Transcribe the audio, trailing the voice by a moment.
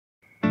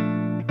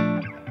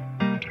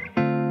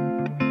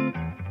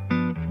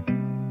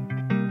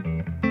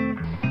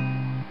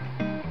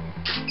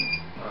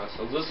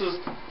this is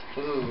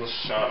the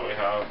shot we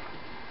have.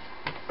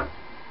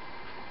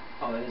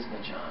 Oh, that is a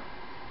good shot.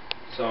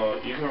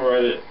 So you can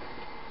write it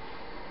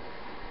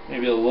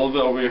maybe a little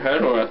bit over your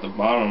head or at the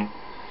bottom,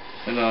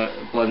 and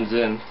it blends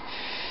in.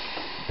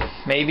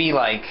 Maybe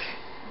at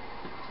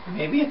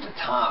the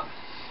top.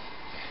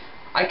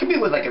 I could be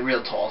with like a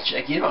real tall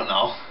chick. You don't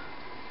know.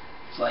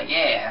 It's like,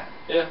 yeah.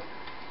 Yeah.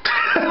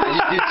 I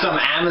just did some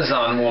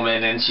Amazon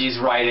woman, and she's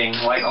writing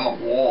like on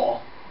the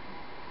wall.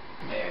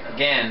 There.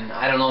 Again,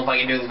 I don't know if I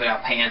can do this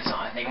without pants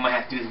on. I think I might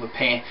have to do this with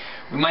pants.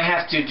 We might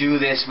have to do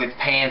this with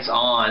pants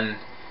on.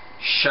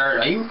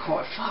 Shirt. Are you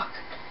recording? Fuck.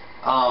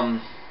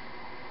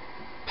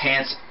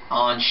 Pants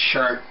on,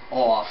 shirt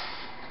off,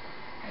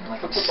 and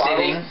like I'm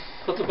sitting.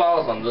 Put the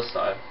bottles on this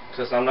side,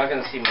 because I'm not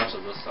gonna see much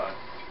of this side.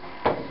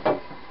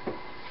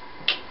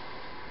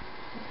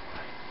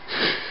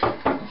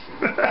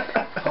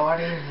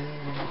 Party.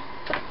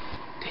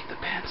 Take the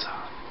pants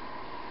off.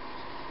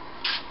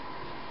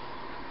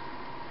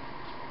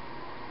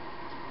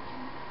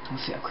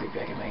 Let's see how creepy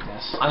I can make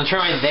this. I'm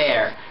trying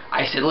there.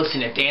 I said,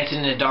 listen, if Dancing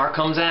in the Dark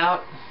comes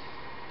out,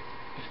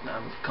 if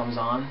not, if it comes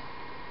on,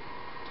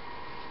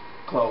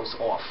 close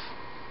off.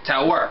 That's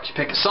how it works. You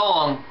pick a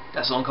song,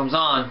 that song comes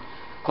on,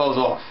 close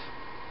off.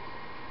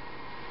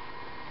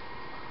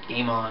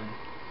 Game on.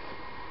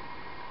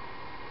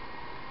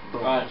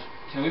 Boom. Alright,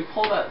 can we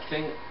pull that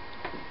thing,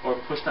 or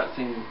push that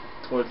thing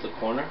towards the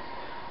corner?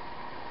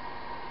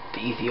 The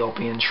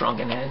Ethiopian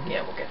shrunken head?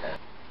 Yeah, we'll get that.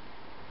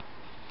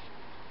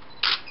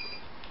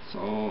 So,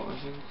 I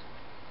think...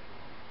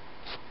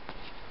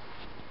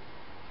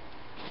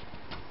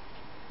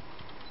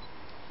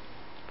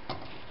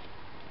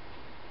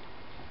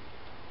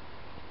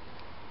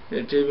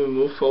 Here, David,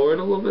 move forward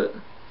a little bit.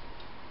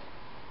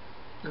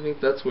 I think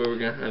that's where we're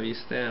going to have you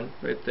stand,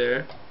 right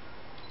there.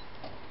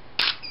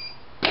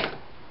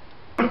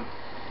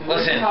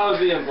 Listen, how it would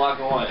be in black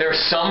and white. There are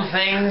some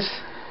things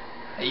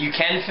that you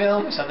can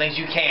film, some things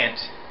you can't.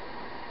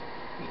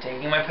 Me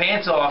taking my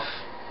pants off,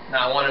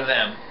 not one of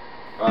them.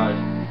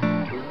 Right.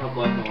 This is how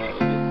black and white